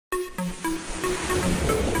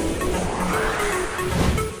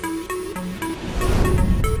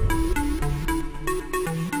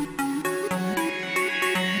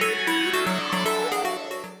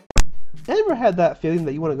had that feeling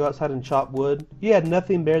that you want to go outside and chop wood? You had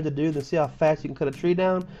nothing better to do than see how fast you can cut a tree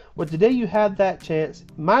down? Well, today you have that chance.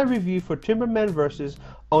 My review for Timberman Versus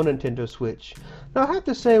on Nintendo Switch. Now, I have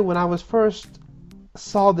to say, when I was first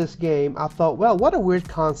saw this game, I thought, well, what a weird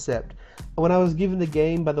concept. When I was given the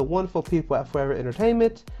game by the wonderful people at Forever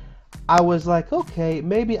Entertainment, I was like, okay,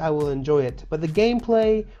 maybe I will enjoy it. But the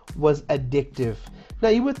gameplay was addictive. Now,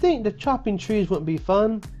 you would think that chopping trees wouldn't be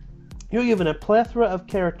fun. You're given a plethora of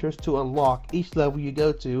characters to unlock each level you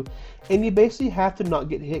go to, and you basically have to not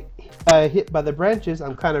get hit by the branches.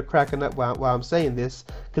 I'm kind of cracking up while I'm saying this,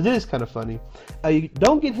 because it is kind of funny. You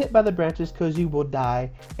don't get hit by the branches because you will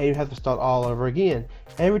die, and you have to start all over again.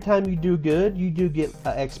 Every time you do good, you do get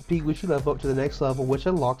XP, which you level up to the next level, which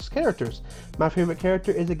unlocks characters. My favorite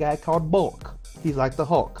character is a guy called Bulk. He's like the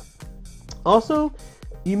Hulk. Also,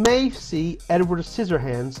 you may see Edward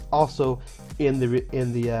Scissorhands also in the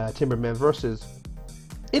Timberman Versus.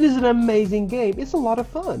 It is an amazing game. It's a lot of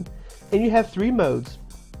fun, and you have 3 modes.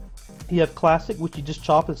 You have Classic, which you just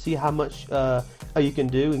chop and see how much you can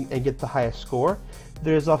do and get the highest score.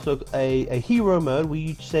 There's also a Hero mode where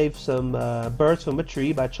you save some birds from a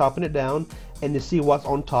tree by chopping it down and to see what's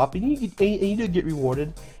on top, and you do get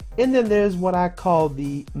rewarded. And then there's what I call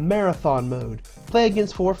the Marathon mode. Play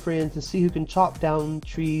against 4 friends and see who can chop down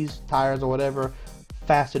trees, tires, or whatever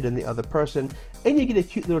faster than the other person, and you get a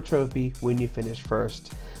cute little trophy when you finish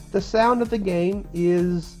first. The sound of the game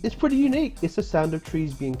is pretty unique. It's the sound of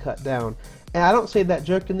trees being cut down, and I don't say that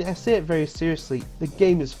jokingly, I say it very seriously. The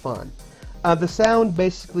game is fun. The sound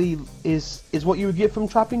basically is what you would get from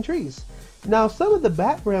chopping trees. Now, some of the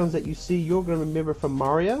backgrounds that you see, you're going to remember from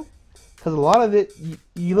Mario, because a lot of it,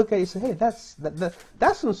 you look at it and say, hey,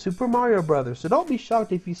 that's some Super Mario Brothers. So don't be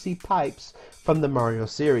shocked if you see pipes from the Mario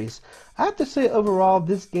series. I have to say, overall,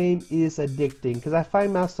 this game is addicting, because I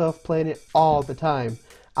find myself playing it all the time.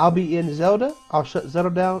 I'll be in Zelda, I'll shut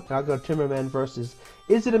Zelda down, and I'll go to Timberman Versus.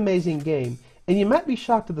 It's an amazing game, and you might be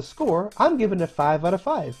shocked at the score. I'm giving it a 5 out of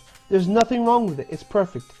 5. There's nothing wrong with it. It's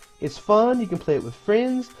perfect. It's fun. You can play it with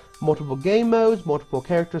friends, multiple game modes, multiple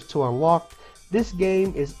characters to unlock. This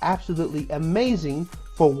game is absolutely amazing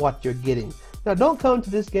for what you're getting. Now, don't come to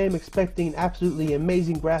this game expecting absolutely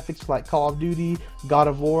amazing graphics like Call of Duty, God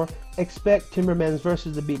of War. Expect Timberman's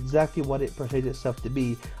Versus to be exactly what it portrays itself to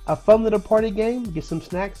be. A fun little party game. Get some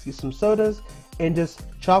snacks, get some sodas, and just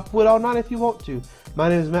chop wood all night if you want to. My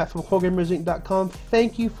name is Matt from CoreGamersInc.com.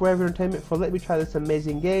 Thank you, Forever Entertainment, for letting me try this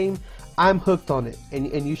amazing game. I'm hooked on it,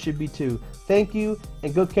 and you should be too. Thank you,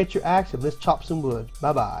 and go catch your axe and let's chop some wood.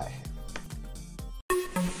 Bye-bye.